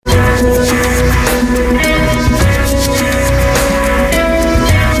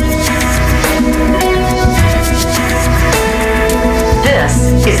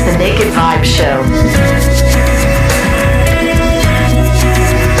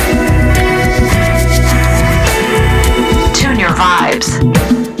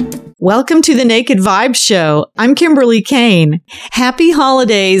Welcome to the Naked Vibe Show. I'm Kimberly Kane. Happy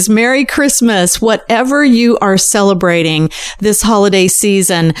holidays, Merry Christmas, whatever you are celebrating this holiday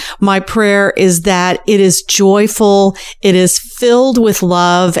season. My prayer is that it is joyful, it is filled with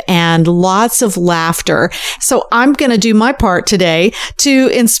love and lots of laughter. So I'm going to do my part today to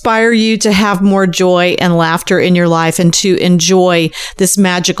inspire you to have more joy and laughter in your life and to enjoy this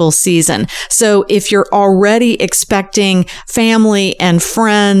magical season. So if you're already expecting family and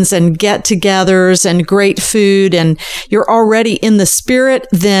friends and get-togethers and great food and you're already in the spirit,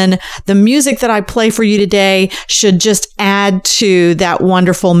 then the music that I play for you today should just add to that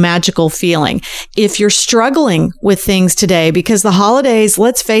wonderful magical feeling. If you're struggling with things today, because the holidays,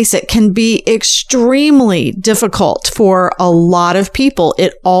 let's face it, can be extremely difficult for a lot of people.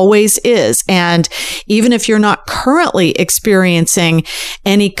 It always is. And even if you're not currently experiencing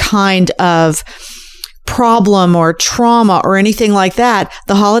any kind of problem or trauma or anything like that,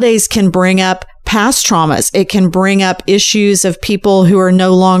 the holidays can bring up past traumas. It can bring up issues of people who are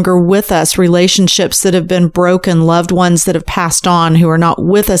no longer with us, relationships that have been broken, loved ones that have passed on who are not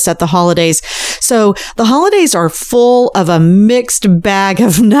with us at the holidays. So the holidays are full of a mixed bag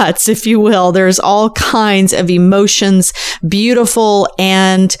of nuts, if you will. There's all kinds of emotions, beautiful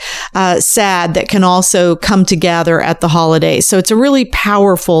and sad, that can also come together at the holidays. So it's a really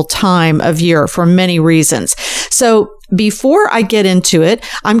powerful time of year for many reasons. So before I get into it,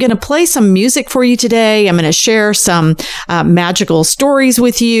 I'm going to play some music for you today. I'm going to share some magical stories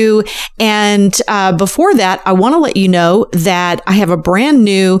with you. And before that, I want to let you know that I have a brand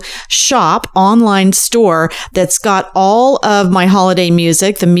new shop, online store that's got all of my holiday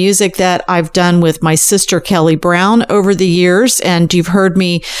music, the music that I've done with my sister, Kelly Brown, over the years. And you've heard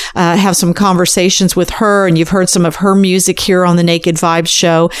me have some conversations with her, and you've heard some of her music here on the Naked Vibes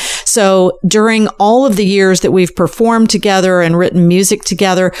show. So during all of the years that we've performed together and written music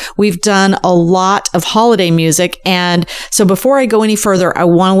together, we've done a lot of holiday music. And so before I go any further, I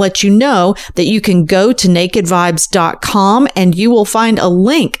want to let you know that you can go to nakedvibes.com and you will find a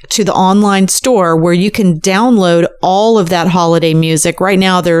link to the online store where you can download all of that holiday music. Right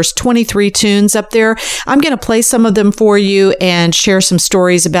now, there's 23 tunes up there. I'm going to play some of them for you and share some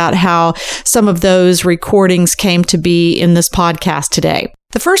stories about how some of those recordings came to be in this podcast today.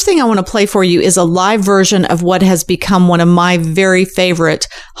 The first thing I want to play for you is a live version of what has become one of my very favorite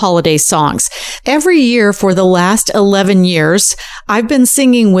holiday songs. Every year for the last 11 years, I've been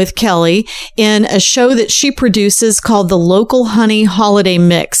singing with Kelly in a show that she produces called the Local Honey Holiday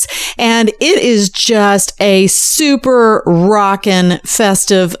Mix. And it is just a super rockin'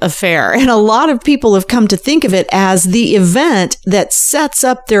 festive affair. And a lot of people have come to think of it as the event that sets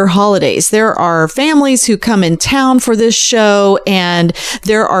up their holidays. There are families who come in town for this show, and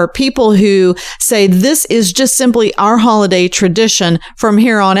there are people who say this is just simply our holiday tradition from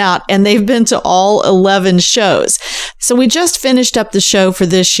here on out, and they've been to all 11 shows. So we just finished up the show for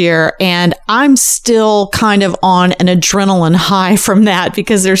this year, and I'm still kind of on an adrenaline high from that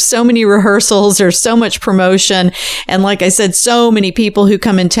because there's so many rehearsals, there's so much promotion, and like I said, so many people who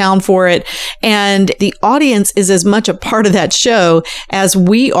come in town for it, and the audience is as much a part of that show as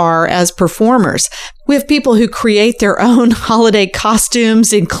we are as performers. We have people who create their own holiday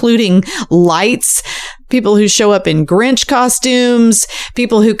costumes, including lights, people who show up in Grinch costumes,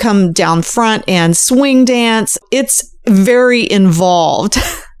 people who come down front and swing dance. It's very involved.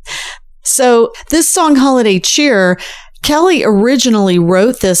 So this song, Holiday Cheer, Kelly originally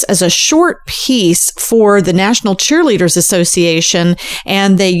wrote this as a short piece for the National Cheerleaders Association,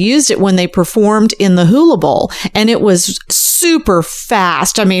 and they used it when they performed in the Hula Bowl. And it was super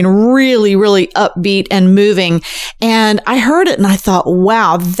fast. I mean, really, really upbeat and moving. And I heard it and I thought,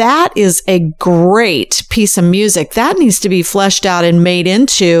 wow, that is a great piece of music. That needs to be fleshed out and made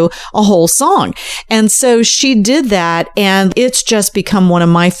into a whole song. And so she did that, and it's just become one of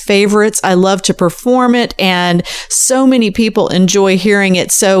my favorites. I love to perform it, and so many people enjoy hearing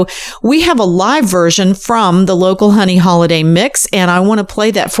it. So we have a live version from the Local Honey Holiday Mix, and I want to play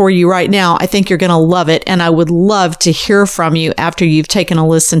that for you right now. I think you're going to love it, and I would love to hear from you after you've taken a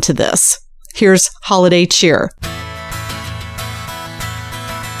listen to this. Here's Holiday Cheer.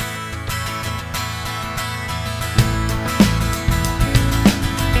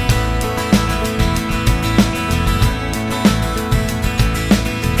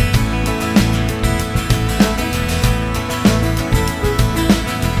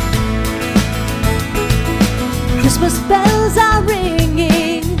 Christmas bells are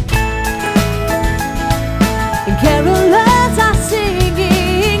ringing and carolers are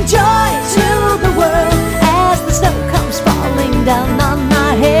singing joy to the world as the snow comes falling down on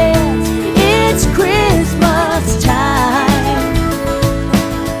our heads. It's Christmas time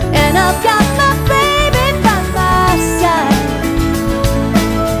and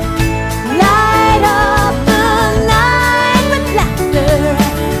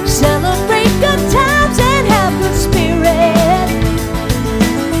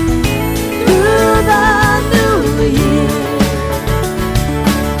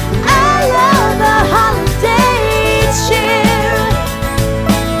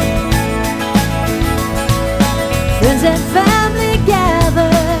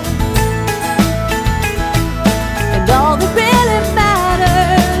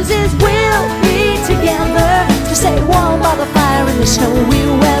snowy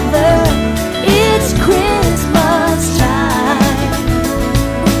weather. It's Christmas time,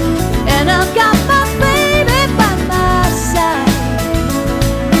 and I've got my baby by my side.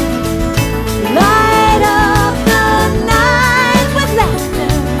 Light up the night with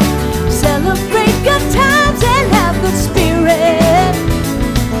laughter, celebrate good times and have good spirit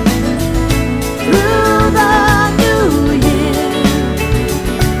through the new year.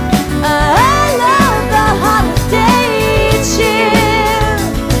 I love the holiday cheer.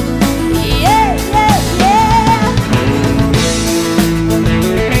 Yeah, yeah, yeah.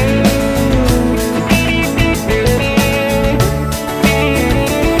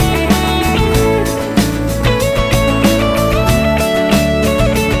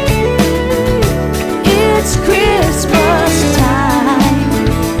 It's Christmas time,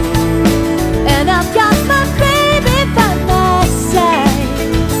 and I've got my baby by my side.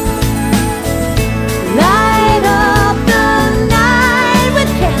 Light up the night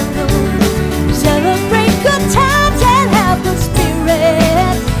with candles, celebrate good times and have good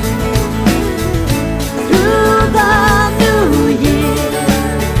spirit through the new year.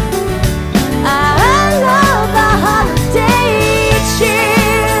 I love the holiday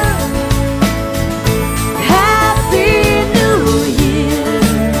cheer. Happy New Year.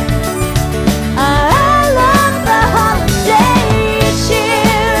 I love the holiday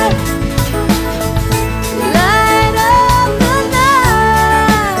cheer. Light up the night.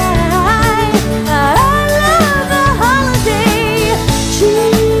 I love the holiday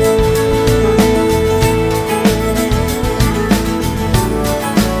cheer.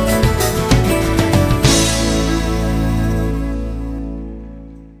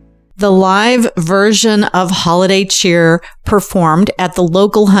 The live version of Holiday Cheer performed at the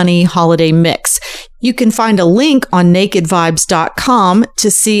Local Honey Holiday Mix. You can find a link on nakedvibes.com to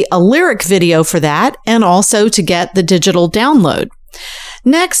see a lyric video for that and also to get the digital download.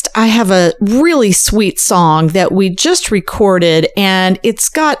 Next, I have a really sweet song that we just recorded, and it's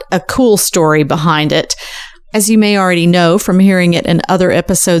got a cool story behind it. As you may already know from hearing it in other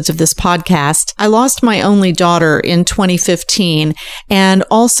episodes of this podcast, I lost my only daughter in 2015 and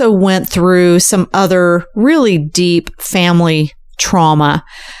also went through some other really deep family trauma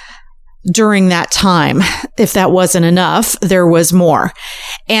during that time. If that wasn't enough, there was more.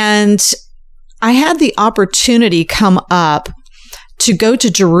 And I had the opportunity come up to go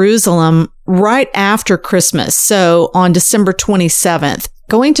to Jerusalem right after Christmas. So on December 27th.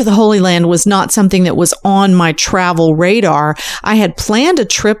 Going to the Holy Land was not something that was on my travel radar. I had planned a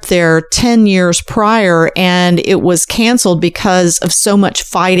trip there 10 years prior, and it was canceled because of so much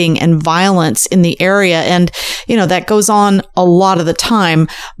fighting and violence in the area. And, you know, that goes on a lot of the time.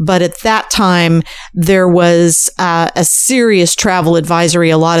 But at that time, there was a serious travel advisory.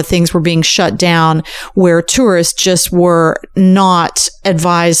 A lot of things were being shut down where tourists just were not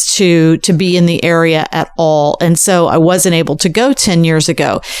advised to be in the area at all. And so I wasn't able to go 10 years ago.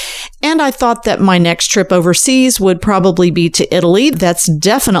 And I thought that my next trip overseas would probably be to Italy. That's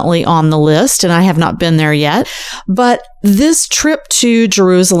definitely on the list, and I have not been there yet. But this trip to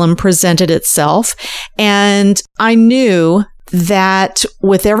Jerusalem presented itself, and I knew that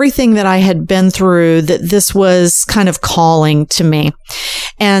with everything that I had been through, that this was kind of calling to me.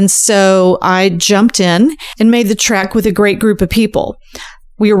 And so I jumped in and made the trek with a great group of people.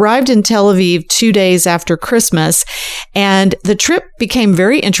 We arrived in Tel Aviv 2 days after Christmas, and the trip became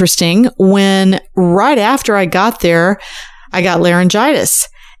very interesting when right after I got there, I got laryngitis.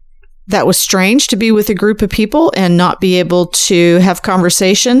 That was strange to be with a group of people and not be able to have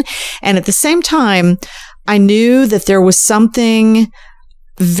conversation. And at the same time, I knew that there was something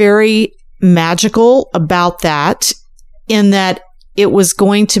very magical about that, in that it was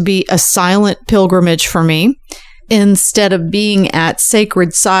going to be a silent pilgrimage for me. Instead of being at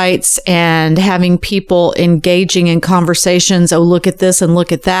sacred sites and having people engaging in conversations, oh, look at this and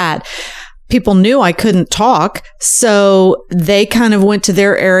look at that, people knew I couldn't talk. So they kind of went to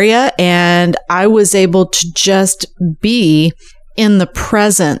their area, and I was able to just be in the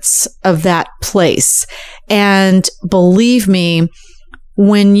presence of that place. And believe me,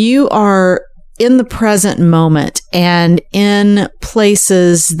 when you are in the present moment and in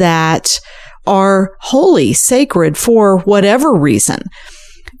places that are holy, sacred for whatever reason,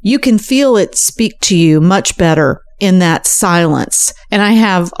 you can feel it speak to you much better in that silence. And I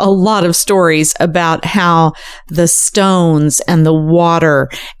have a lot of stories about how the stones and the water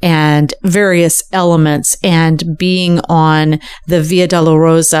and various elements, and being on the Via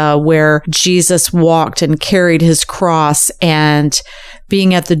Dolorosa where Jesus walked and carried his cross, and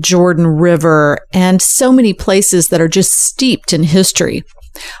being at the Jordan River, and so many places that are just steeped in history.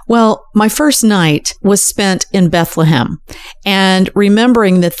 Well, my first night was spent in Bethlehem, and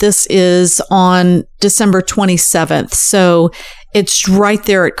remembering that this is on December 27th, so it's right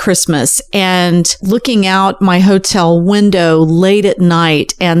there at Christmas, and looking out my hotel window late at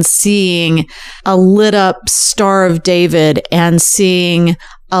night and seeing a lit up Star of David and seeing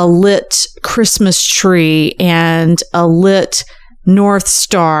a lit Christmas tree and a lit North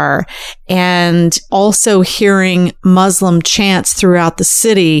Star, and also hearing Muslim chants throughout the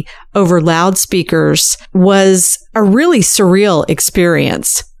city over loudspeakers was a really surreal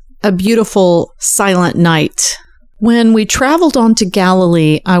experience. A beautiful, silent night. When we traveled on to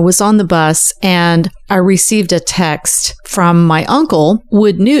Galilee, I was on the bus and I received a text from my uncle,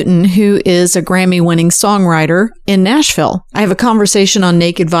 Wood Newton, who is a Grammy-winning songwriter in Nashville. I have a conversation on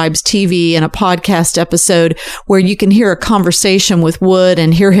Naked Vibes TV and a podcast episode where you can hear a conversation with Wood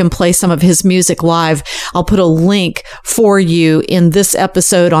and hear him play some of his music live. I'll put a link for you in this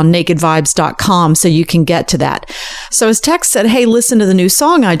episode on nakedvibes.com so you can get to that. So his text said, "Hey, listen to the new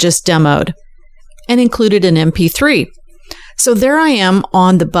song I just demoed," and included an MP3. So there I am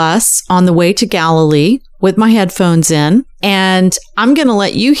on the bus on the way to Galilee with my headphones in, and I'm going to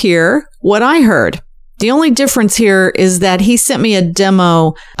let you hear what I heard. The only difference here is that he sent me a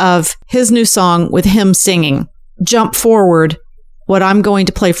demo of his new song with him singing. Jump forward. What I'm going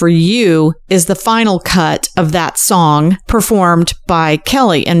to play for you is the final cut of that song performed by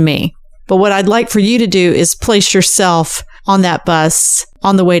Kelly and me. But what I'd like for you to do is place yourself on that bus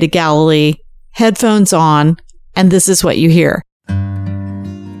on the way to Galilee, headphones on, and this is what you hear.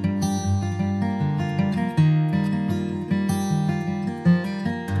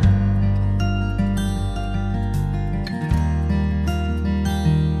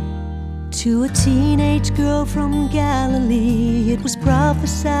 To a teenage girl from Galilee, it was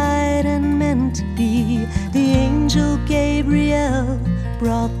prophesied and meant to be. The angel Gabriel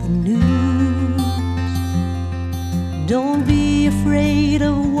brought the news. Don't be afraid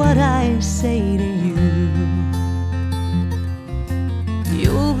of what I say to you.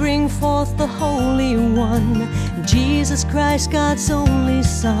 You'll bring forth the Holy One, Jesus Christ, God's only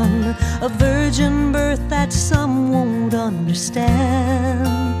Son. A virgin birth that some won't understand,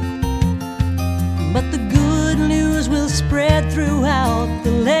 but the good news will spread throughout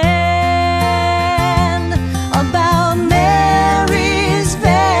the land about Mary's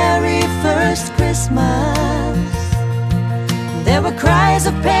very first Christmas. There were cries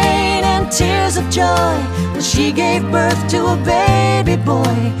of pain and tears of joy when she gave birth to a baby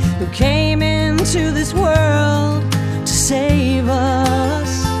boy who came into this world to save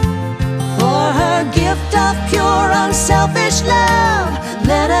us. For her gift of pure, unselfish love,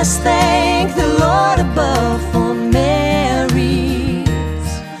 let us thank the Lord above for Mary's,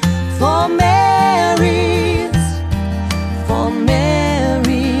 for Mary's, for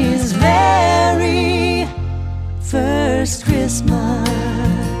Mary's very first Christmas.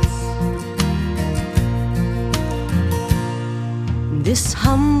 This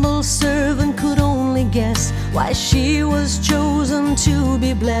humble servant could only guess why she was chosen to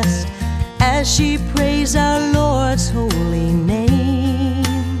be blessed as she praised our Lord's holy name.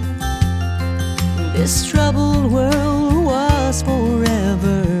 This troubled world was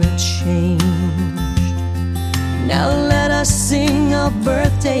forever changed. Now let us sing a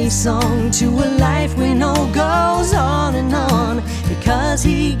birthday song to a life we know goes on and on, because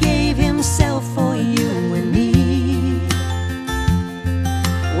He gave Himself for you and me.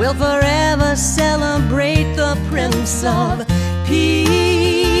 We'll forever celebrate the Prince of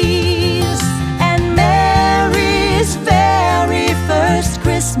Peace and Mary's very first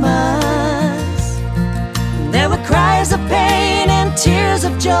Christmas. There were cries of pain and tears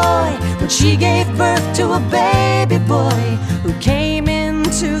of joy when she gave birth to a baby boy who came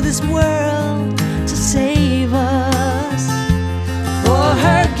into this world to save us. For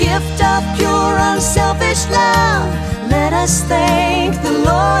her gift of pure, unselfish love, let us thank the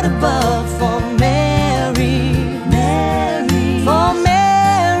Lord above for Mary, Mary, for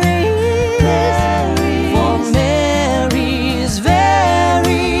Mary's, Mary, for Mary's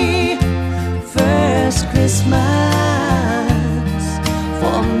very first Christmas,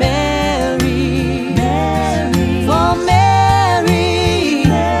 for Mary, Mary, for Mary,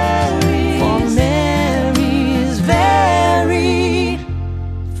 Mary, for Mary's very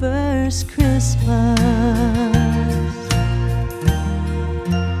first Christmas.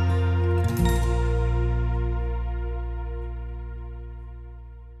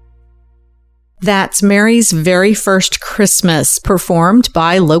 That's Mary's Very First Christmas, performed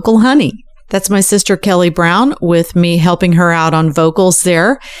by Local Honey. That's my sister Kelly Brown, with me helping her out on vocals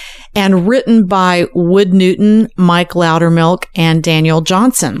there, and written by Wood Newton, Mike Loudermilk, and Daniel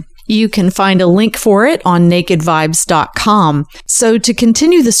Johnson. You can find a link for it on nakedvibes.com. So to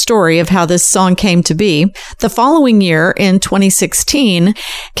continue the story of how this song came to be, the following year in 2016,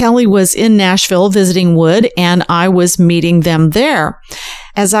 Kelly was in Nashville visiting Wood, and I was meeting them there.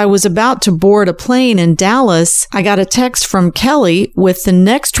 As I was about to board a plane in Dallas, I got a text from Kelly with the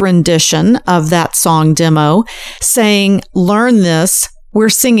next rendition of that song demo saying, "Learn this. We're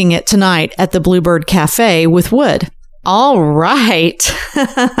singing it tonight at the Bluebird Cafe with Wood." All right.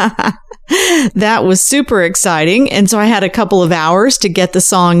 That was super exciting. And so I had a couple of hours to get the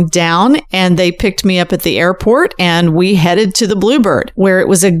song down, and they picked me up at the airport, and we headed to the Bluebird, where it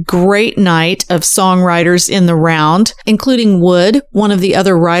was a great night of songwriters in the round, including Wood, one of the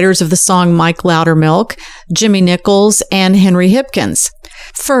other writers of the song Mike Loudermilk, Jimmy Nichols, and Henry Hipkins.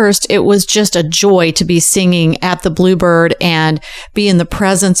 First, it was just a joy to be singing at the Bluebird and be in the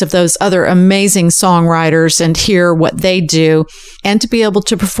presence of those other amazing songwriters and hear what they do, and to be able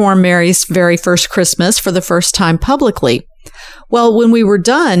to perform Mary's very first Christmas for the first time publicly. Well, when we were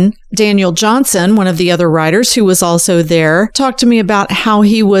done, Daniel Johnson, one of the other writers who was also there, talked to me about how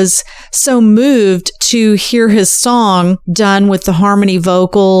he was so moved to hear his song done with the harmony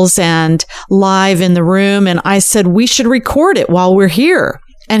vocals and live in the room. And I said, we should record it while we're here.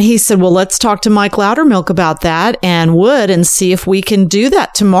 And he said, well, let's talk to Mike Loudermilk about that and Wood and see if we can do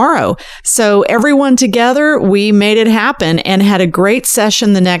that tomorrow. So everyone together, we made it happen and had a great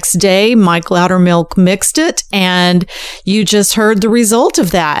session the next day. Mike Loudermilk mixed it, and you just heard the result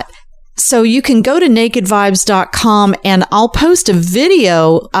of that. So you can go to nakedvibes.com, and I'll post a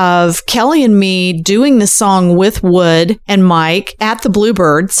video of Kelly and me doing the song with Wood and Mike at the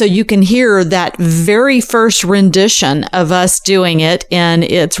Bluebird, so you can hear that very first rendition of us doing it in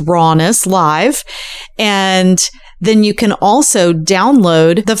its rawness live. And then you can also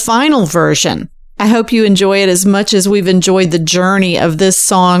download the final version. I hope you enjoy it as much as we've enjoyed the journey of this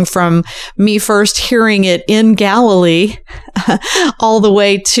song, from me first hearing it in Galilee all the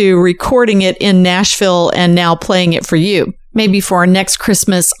way to recording it in Nashville and now playing it for you. Maybe for our next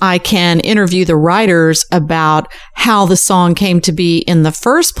Christmas, I can interview the writers about how the song came to be in the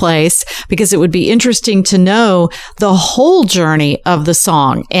first place, because it would be interesting to know the whole journey of the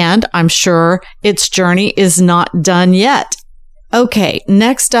song. And I'm sure its journey is not done yet. Okay,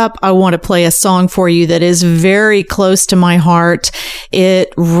 next up, I want to play a song for you that is very close to my heart.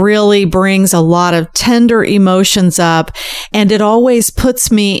 It really brings a lot of tender emotions up, and it always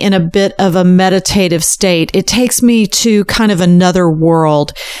puts me in a bit of a meditative state. It takes me to kind of another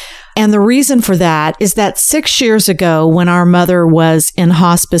world. And the reason for that is that 6 years ago, when our mother was in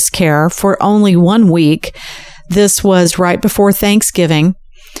hospice care for only 1 week, this was right before Thanksgiving,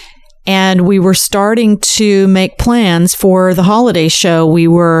 and we were starting to make plans for the holiday show. We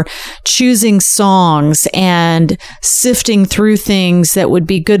were choosing songs and sifting through things that would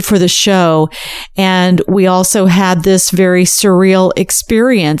be good for the show. And we also had this very surreal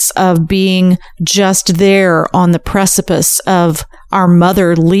experience of being just there on the precipice of our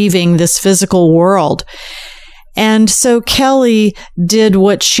mother leaving this physical world. And so Kelly did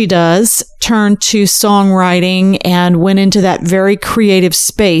what she does, turned to songwriting, and went into that very creative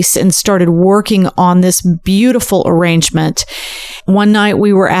space and started working on this beautiful arrangement. One night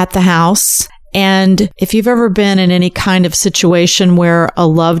we were at the house, and if you've ever been in any kind of situation where a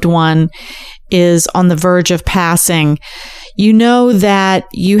loved one is on the verge of passing, you know that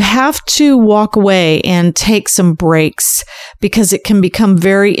you have to walk away and take some breaks, because it can become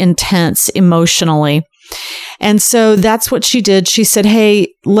very intense emotionally. And so that's what she did. She said,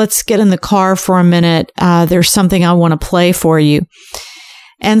 hey, let's get in the car for a minute. There's something I want to play for you.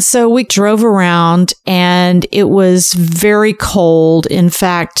 And so we drove around, and it was very cold. In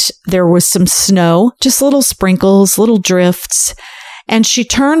fact, there was some snow, just little sprinkles, little drifts. And she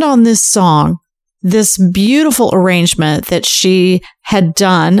turned on this song, this beautiful arrangement that she had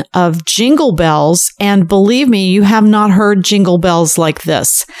done of Jingle Bells. And believe me, you have not heard Jingle Bells like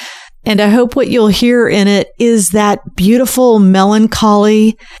this. And I hope what you'll hear in it is that beautiful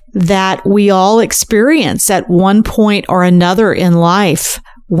melancholy that we all experience at one point or another in life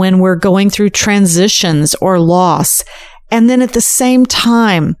when we're going through transitions or loss. And then at the same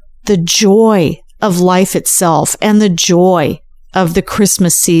time, the joy of life itself and the joy of the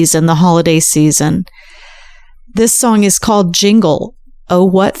Christmas season, the holiday season. This song is called Jingle. Oh,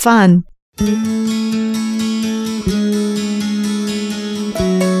 what fun.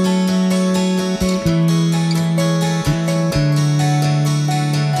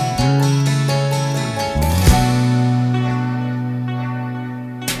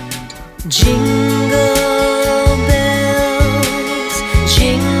 Jingle bells,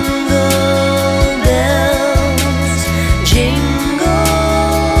 jingle bells, jingle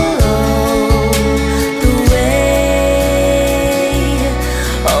all the way.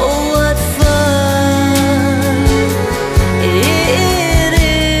 Oh, what fun it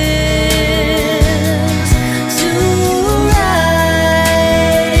is to ride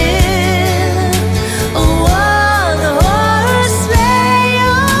in a one-horse sleigh.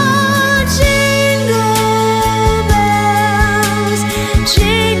 Oh, jingle bells,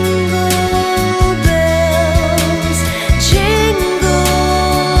 jingle bells, jingle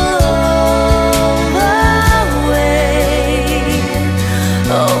all the way.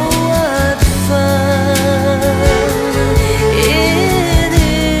 Oh, what fun it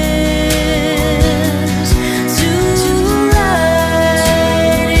is to ride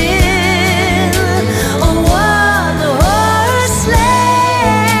in a one-horse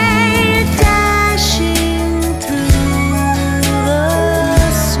sleigh, dashing through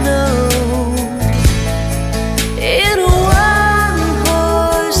the snow in a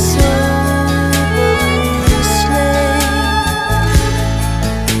one-horse open sleigh.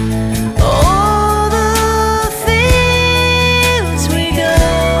 All the fields we go,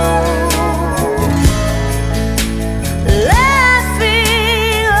 laughing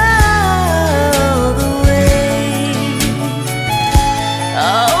all the way.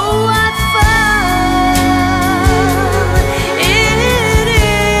 Oh, what fun it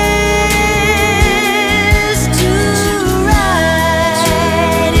is to ride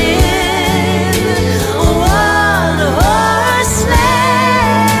in a one-horse sleigh.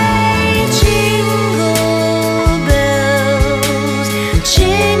 Jingle bells,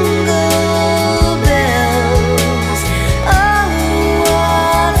 jingle bells. Oh,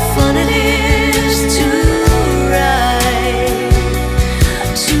 what fun it is to ride,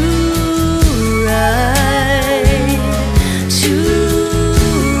 to ride, to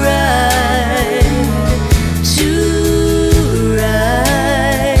ride,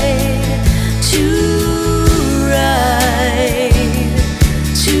 to ride, to ride,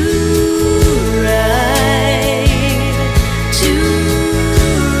 to ride, to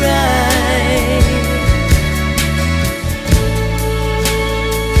ride.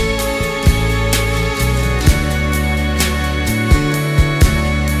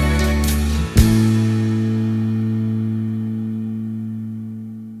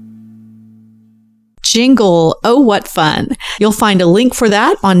 Jingle, oh, what fun. You'll find a link for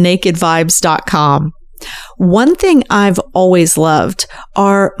that on nakedvibes.com. One thing I've always loved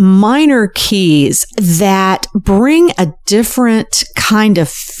are minor keys that bring a different kind of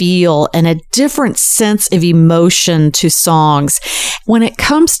feel and a different sense of emotion to songs. When it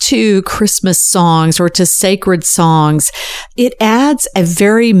comes to Christmas songs or to sacred songs, it adds a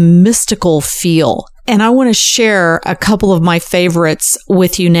very mystical feel. And I want to share a couple of my favorites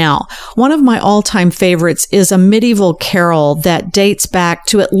with you now. One of my all-time favorites is a medieval carol that dates back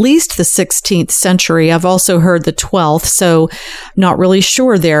to at least the 16th century. I've also heard the 12th, so not really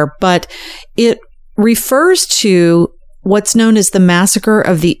sure there, but it refers to what's known as the Massacre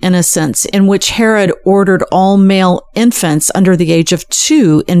of the Innocents, in which Herod ordered all male infants under the age of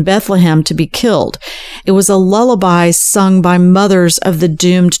 2 in Bethlehem to be killed. It was a lullaby sung by mothers of the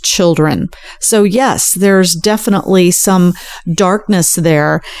doomed children. So yes, there's definitely some darkness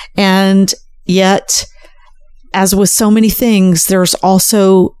there. And yet, as with so many things, there's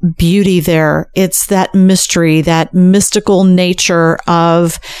also beauty there. It's that mystery, that mystical nature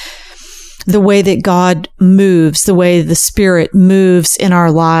of the way that God moves, the way the Spirit moves in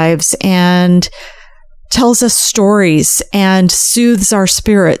our lives and tells us stories and soothes our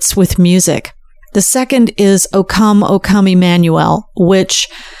spirits with music. The second is O Come, Emmanuel, which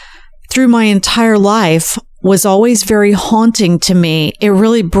through my entire life was always very haunting to me. It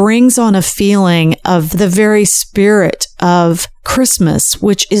really brings on a feeling of the very spirit of Christmas,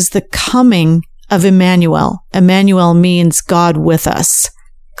 which is the coming of Emmanuel. Emmanuel means God with us.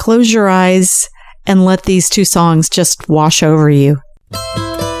 Close your eyes and let these two songs just wash over you.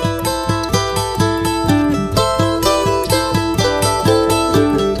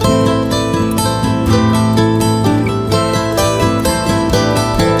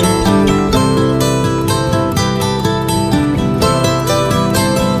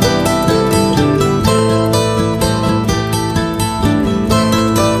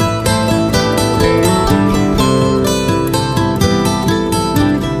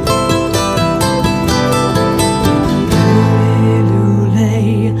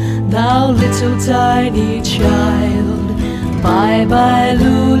 Tiny child, bye bye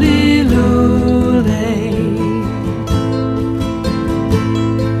lule lule.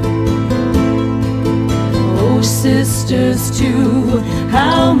 sisters too,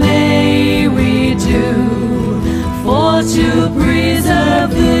 how may we do for to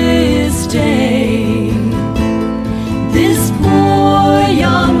preserve this day? This poor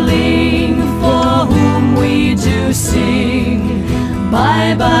youngling for whom we do sing,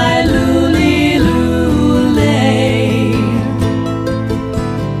 bye bye lule lule.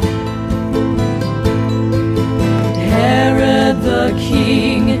 Herod the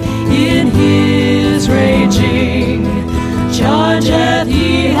king in his raging chargeth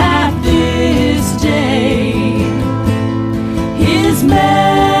he hath this day his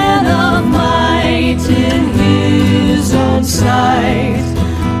man of might in his own sight,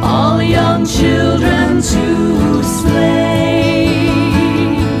 all young children to slay.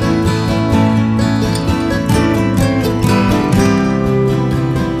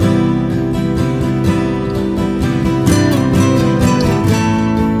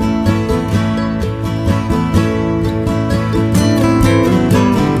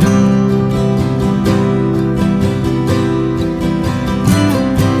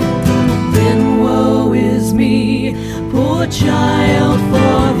 Child,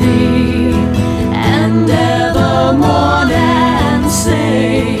 for thee, and ever mourn and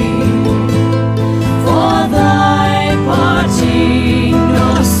say, for thy parting,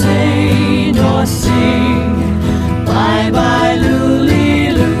 nor say nor sing, bye bye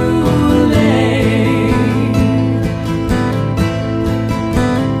lule lule.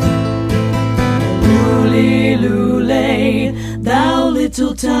 Lule lule, thou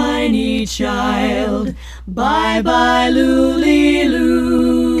little tiny child, bye bye lule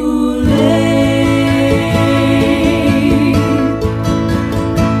lule.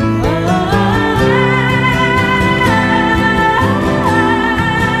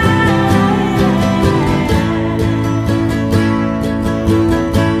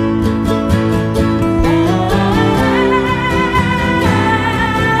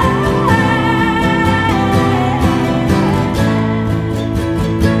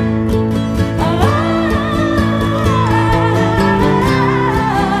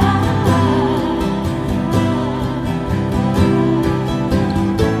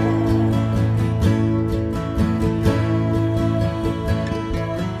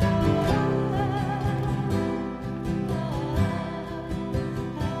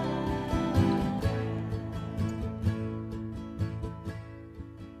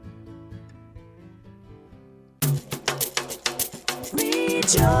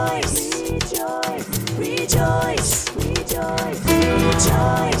 Rejoice, rejoice, rejoice, rejoice,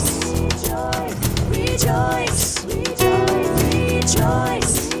 rejoice, rejoice, rejoice,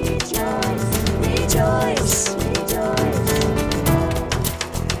 rejoice, rejoice, rejoice, rejoice.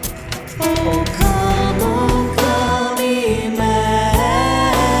 Oh, come, Emmanuel,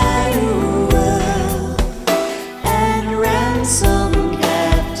 and ransom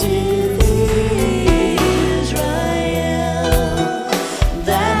captive Israel.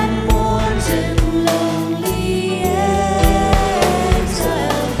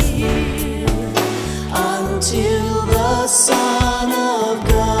 Till the Son of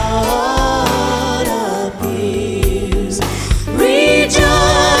God appears.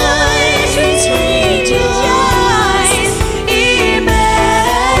 Rejoice, rejoice, Emmanuel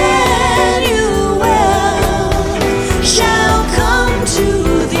shall come to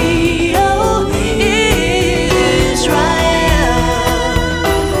thee, O Israel.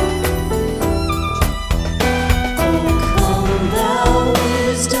 Oh, come thou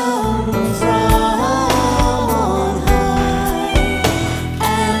wisdom from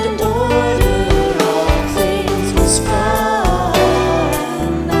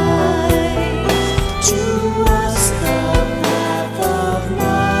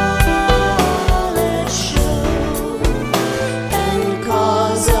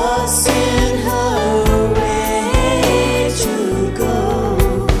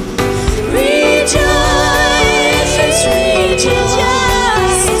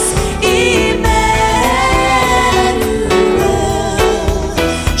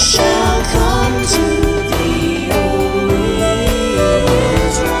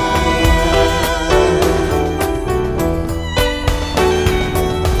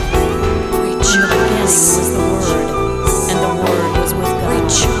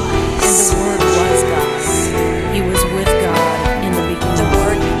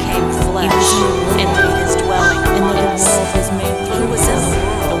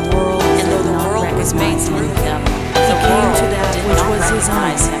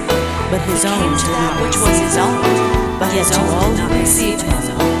but his own to that which was his own. But yet to all who received him,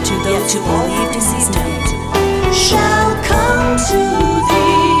 to those who believed in his name, shall come to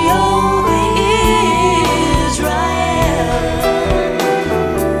thee, O Israel.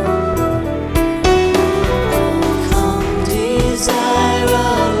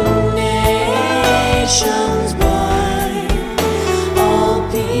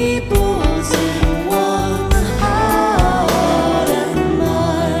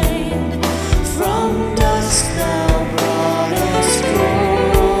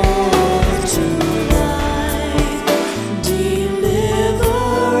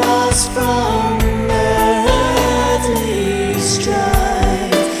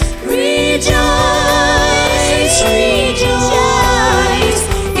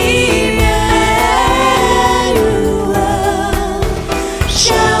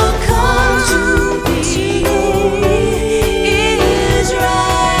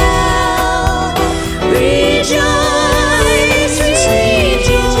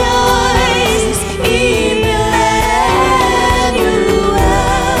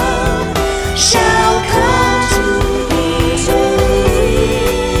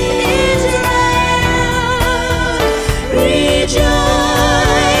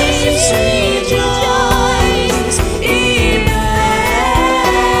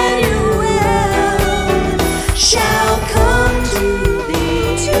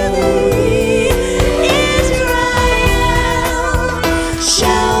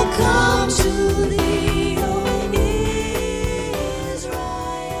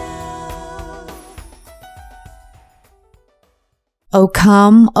 O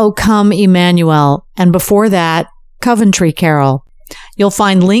Come, Emmanuel, and before that, Coventry Carol. You'll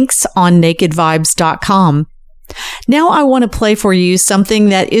find links on nakedvibes.com. Now I want to play for you something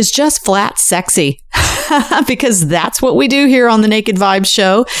that is just flat sexy, because that's what we do here on the Naked Vibes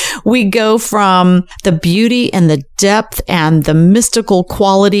show. We go from the beauty and the depth and the mystical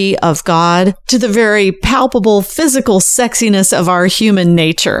quality of God to the very palpable physical sexiness of our human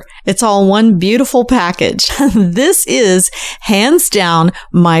nature. It's all one beautiful package. This is, hands down,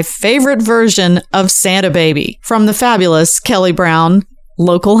 my favorite version of Santa Baby from the fabulous Kelly Brown,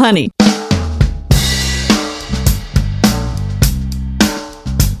 Local Honey.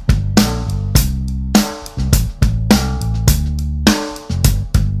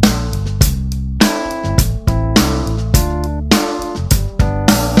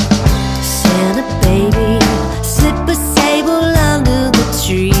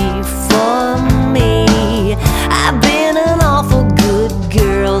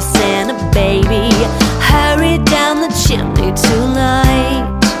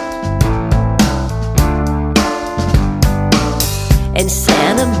 And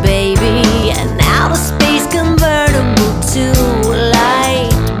Santa baby, an outer space convertible to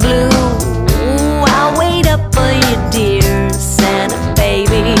light blue. I'll wait up for you, dear Santa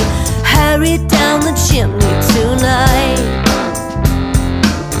baby. Hurry down the chimney tonight.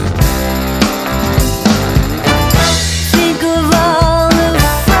 Think of all the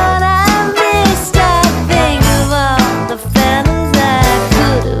fun I missed. I think of all the fellas I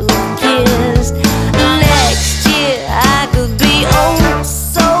could have kissed. Next year I could be oh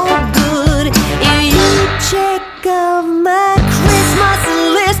so good if you check off my Christmas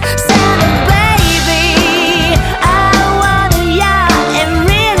list. Santa baby, I want a yacht, and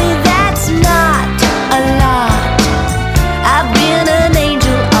really that's not a lot. I've been an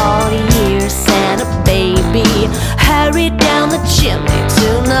angel all year, Santa baby. Hurry down the chimney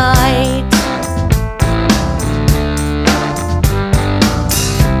tonight.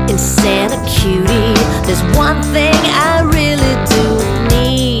 And Santa cutie, there's one thing I really do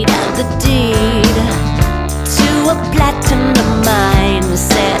need, the deed to a platinum mine.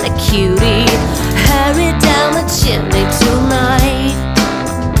 Santa cutie, hurry down the chimney tonight.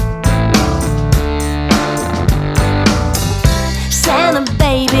 Santa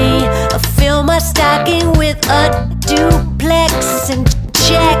baby, fill my stocking with a duplex and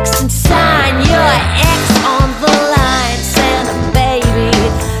checks, and sign your ex on the line. Santa baby,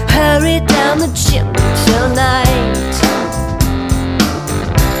 hurry down the chimney tonight.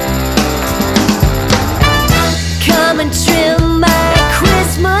 Come and trim my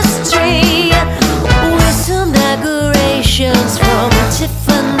Christmas tree with some decorations from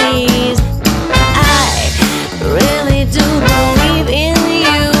Tiffany's. I really do believe in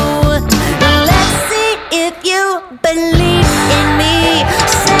you. Let's see if you believe in me,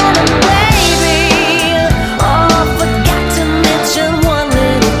 Santa baby. Oh, forgot to mention one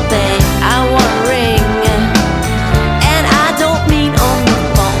little thing. I want a ring, and I don't mean on the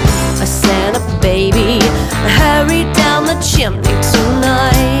phone. Santa baby, hurry down the chimney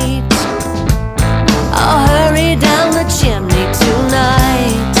tonight. Oh, hurry down the chimney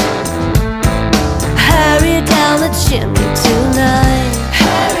tonight. Hurry down the chimney tonight.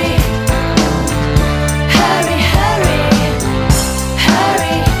 Hurry, hurry, hurry,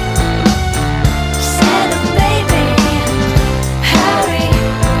 hurry. Santa baby, hurry,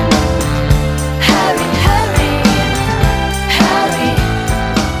 hurry, hurry, hurry.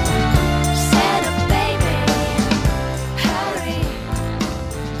 Santa baby, hurry,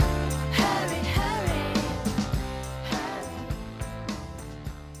 hurry, hurry.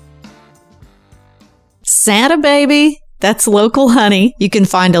 Santa Baby, that's Local Honey. You can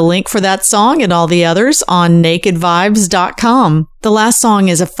find a link for that song and all the others on nakedvibes.com. The last song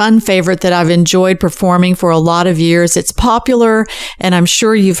is a fun favorite that I've enjoyed performing for a lot of years. It's popular, and I'm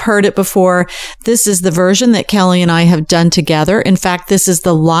sure you've heard it before. This is the version that Kelly and I have done together. In fact, this is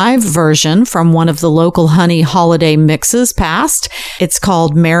the live version from one of the Local Honey holiday mixes past. It's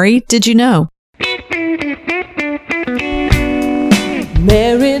called Mary, Did You Know?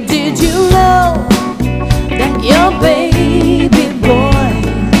 Mary, did you know that your baby boy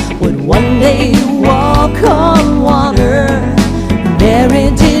would one day walk on water? Mary,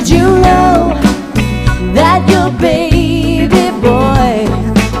 did you know that your baby boy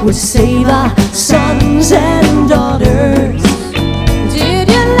would save our sons and daughters? Did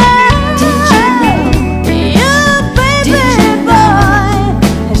you know? Did you know? Your baby boy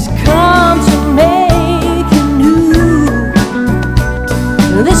has come to make you new.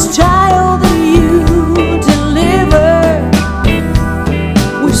 This child that you deliver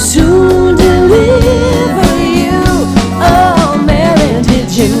will soon deliver you. Oh, Mary.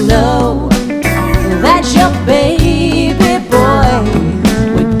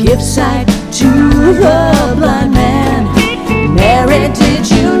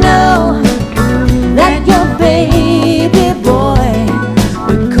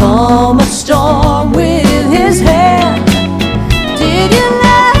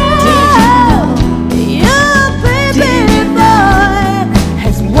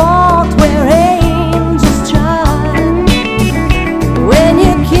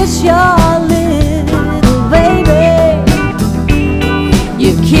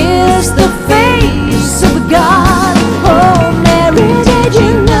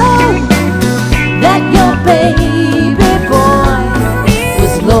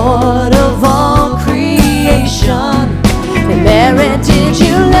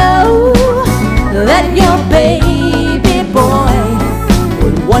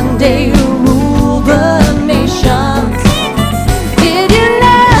 one day rule the nations. Did you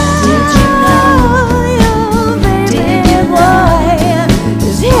know? Your baby boy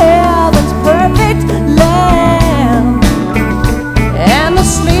is heaven's perfect lamb, and the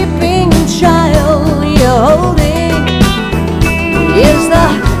sleeping child you're holding is the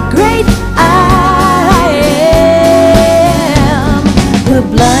great I am. The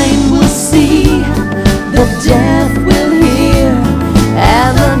blind will see, the deaf will hear,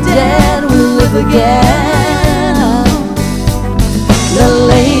 and the dead will live again. The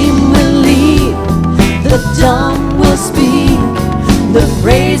lame will leap, the dumb will speak, the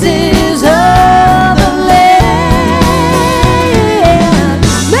praises of the land.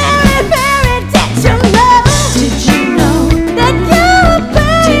 Mary, Mary, did you know? Did you know that your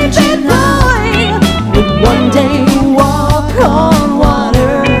baby boy would one day walk on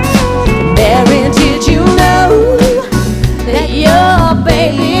water? Mary, did you know that your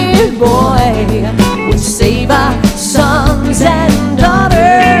baby boy would save our sons and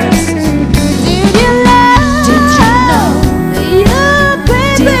daughters? Did you know? Did you know that your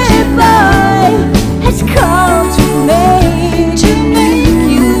baby boy has come to make you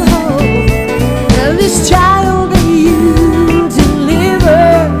whole? Now this child that you deliver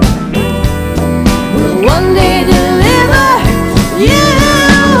will one day deliver you.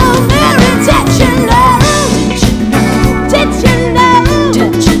 Mary, did you know? Did you know?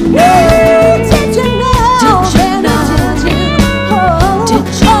 Did you know? Did you know? Did you know? Did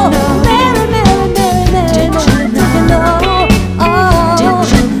you know? Mary, Mary, Mary, Mary, did you know?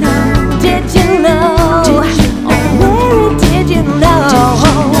 Did you know? Did you know? Mary, did you know?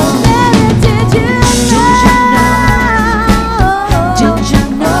 Mary, did you know? Did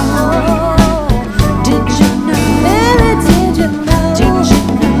you know? Did you know? Mary, did you know? Did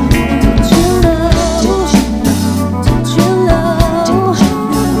you know? Did you know? Did you know?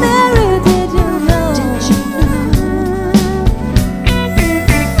 Mary, did you know? Did you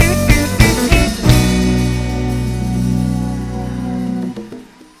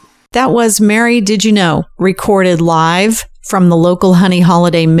That was Mary, Did You Know, recorded live from the local Honey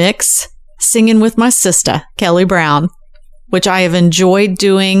Holiday Mix, singing with my sister, Kelly Brown, which I have enjoyed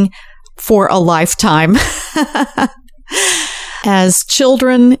doing for a lifetime. As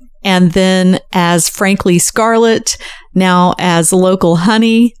children, and then as Frankly Scarlet, now as Local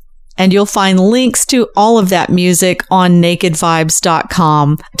Honey. And you'll find links to all of that music on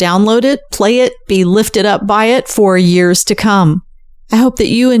nakedvibes.com. Download it, play it, be lifted up by it for years to come. I hope that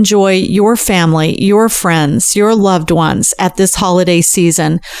you enjoy your family, your friends, your loved ones at this holiday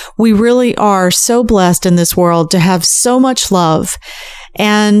season. We really are so blessed in this world to have so much love.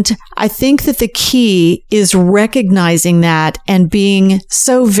 And I think that the key is recognizing that and being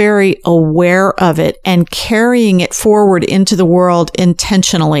so very aware of it and carrying it forward into the world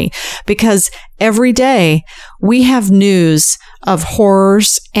intentionally. Because every day we have news of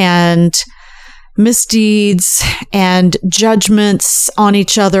horrors and misdeeds and judgments on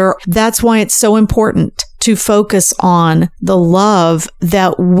each other. That's why it's so important to focus on the love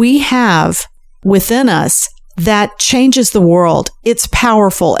that we have within us that changes the world. It's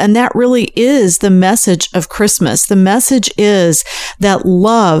powerful. And that really is the message of Christmas. The message is that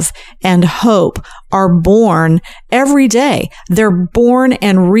love and hope are born every day. They're born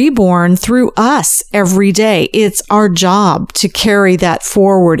and reborn through us every day. It's our job to carry that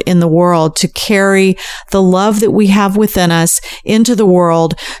forward in the world, to carry the love that we have within us into the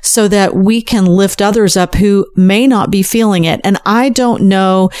world so that we can lift others up who may not be feeling it. And I don't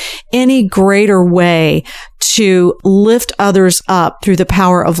know any greater way to lift others up through the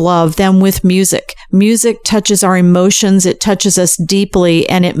power of love than with music. Music touches our emotions. It touches us deeply,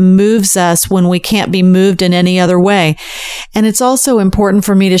 and it moves us when we can't be moved in any other way. And it's also important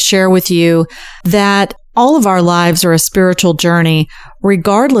for me to share with you that all of our lives are a spiritual journey,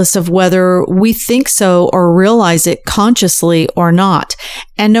 regardless of whether we think so or realize it consciously or not.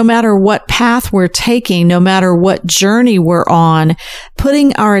 And no matter what path we're taking, no matter what journey we're on,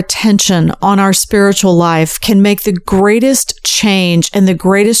 putting our attention on our spiritual life can make the greatest change and the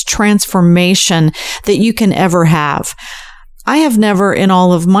greatest transformation that you can ever have. I have never in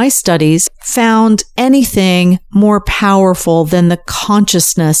all of my studies found anything more powerful than the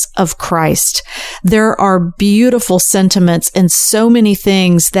consciousness of Christ. There are beautiful sentiments and so many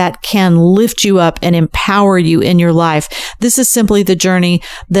things that can lift you up and empower you in your life. This is simply the journey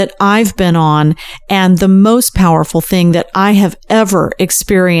that I've been on, and the most powerful thing that I have ever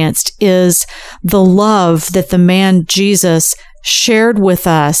experienced is the love that the man Jesus shared with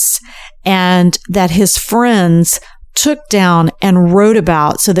us and that his friends took down and wrote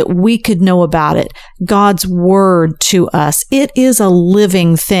about so that we could know about it. God's word to us. It is a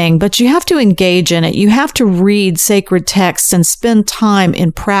living thing, but you have to engage in it. You have to read sacred texts and spend time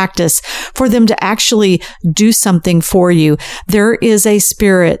in practice for them to actually do something for you. There is a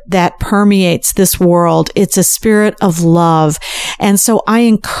spirit that permeates this world. It's a spirit of love. And so I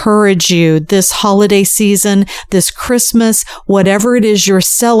encourage you this holiday season, this Christmas, whatever it is you're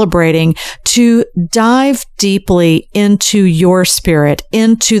celebrating, to dive deeply into your spirit,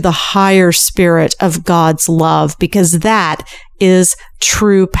 into the higher spirit of God's love, because that is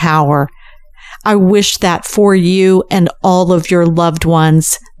true power. I wish that for you and all of your loved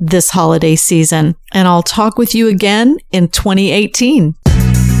ones this holiday season. And I'll talk with you again in 2018.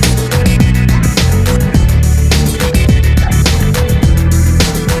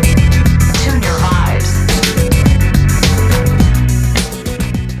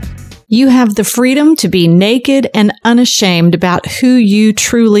 You have the freedom to be naked and unashamed about who you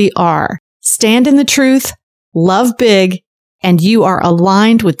truly are. Stand in the truth, love big, and you are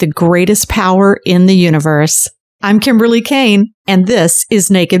aligned with the greatest power in the universe. I'm Kimberly Kane, and this is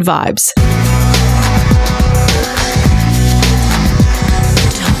Naked Vibes.